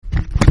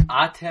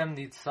Atem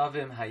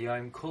nitzavim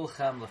hayom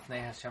kulchem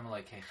lefnei Hashem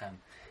Elokeichem.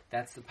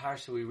 That's the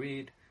parsha we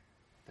read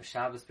the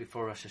Shabbos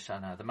before Rosh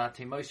Hashanah. The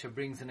Matei Moshe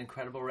brings an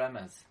incredible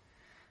remez.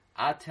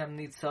 Atem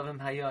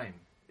nitzavim hayom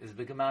is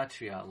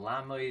b'gematria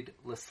lamoid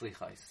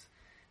l'slichos,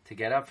 to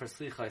get up for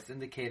slichos,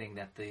 indicating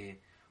that the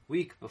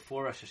week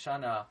before Rosh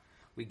Hashanah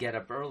we get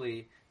up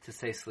early to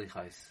say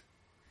slichos.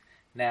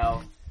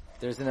 Now,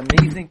 there's an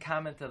amazing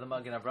comment of the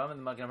Magen Avraham, and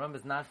the Magen Avraham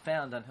is not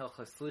found on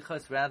Hilchos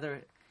Slichos.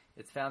 Rather,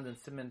 it's found in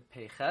Siman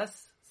Peiches,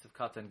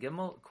 Sivkat and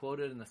Gimel,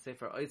 quoted in the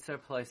Sefer Oitzer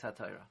Plais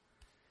HaTorah,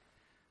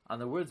 on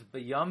the words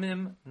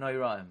B'yamim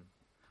Noiraim.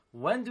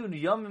 When do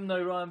Yamim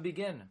Noiraim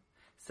begin?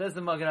 Says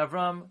the Magen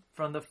Avraham,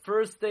 from the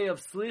first day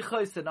of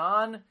Slichos and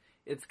on,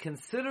 it's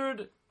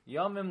considered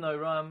Yamim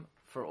Noiraim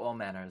for all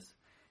manners.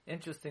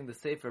 Interesting, the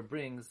Sefer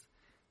brings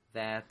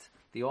that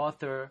the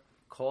author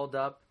called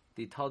up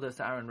the Toldos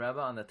Aaron Rebbe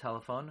on the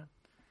telephone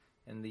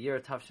in the year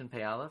Tafshin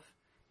Pei Aleph,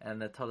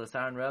 and the Toldos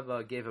Aaron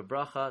Rebbe gave a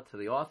bracha to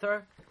the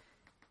author,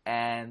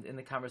 and in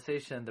the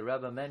conversation the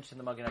Rebbe mentioned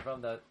the Magen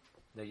Avraham that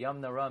the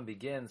Yom Noraim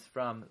begins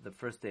from the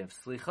first day of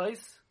Slichos,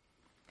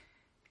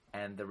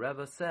 and the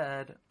Rebbe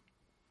said,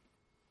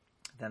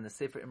 then the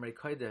Sefer Imrei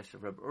Kodesh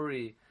of Reb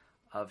Uri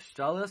of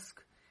Shtalisk,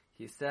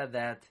 he said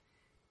that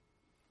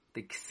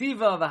the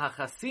Ksiva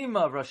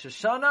v'Hachasima of Rosh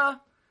Hashanah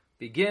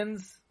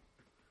begins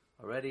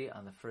already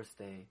on the first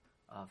day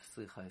of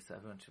Slichos. So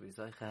everyone should be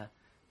Zocheh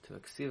to a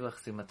Ksiva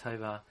Chsima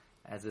Tova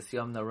as this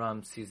Yom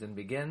Noraim season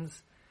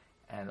begins,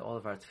 and all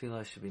of our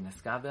tefillah should be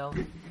Neskabel,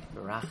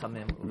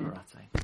 B'Rachamim U'B'Ratzai.